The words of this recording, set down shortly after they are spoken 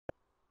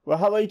Well,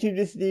 hello YouTube,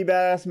 this is the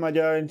Badass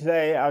Mojo, and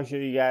today I'll show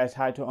you guys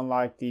how to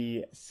unlock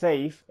the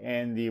safe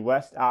in the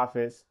West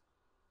office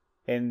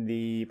in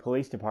the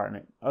police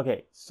department.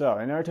 Okay, so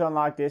in order to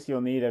unlock this,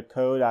 you'll need a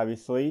code,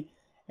 obviously,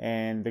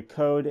 and the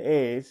code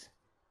is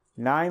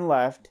 9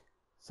 left.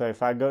 So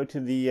if I go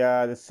to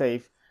the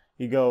safe,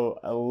 you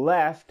go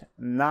left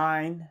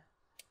 9,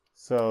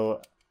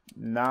 so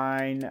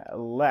 9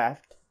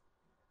 left,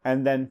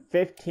 and then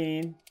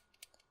 15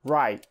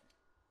 right,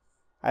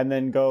 and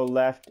then go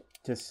left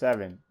to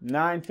 7,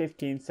 9,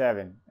 15,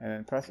 7, and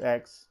then press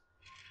X,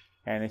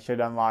 and it should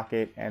unlock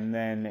it, and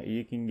then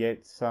you can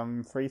get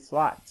some free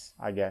slots,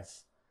 I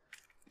guess.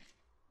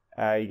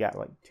 You got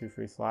like 2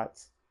 free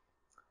slots.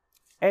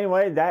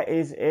 Anyway, that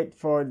is it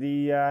for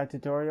the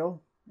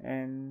tutorial,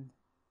 and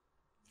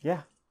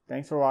yeah,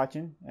 thanks for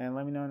watching, and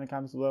let me know in the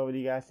comments below what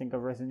you guys think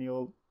of Resident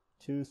Evil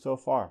 2 so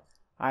far.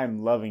 I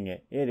am loving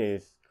it. It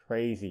is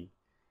crazy.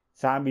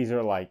 Zombies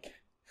are like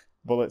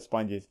bullet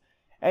sponges.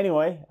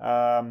 Anyway,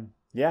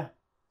 yeah,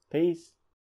 peace.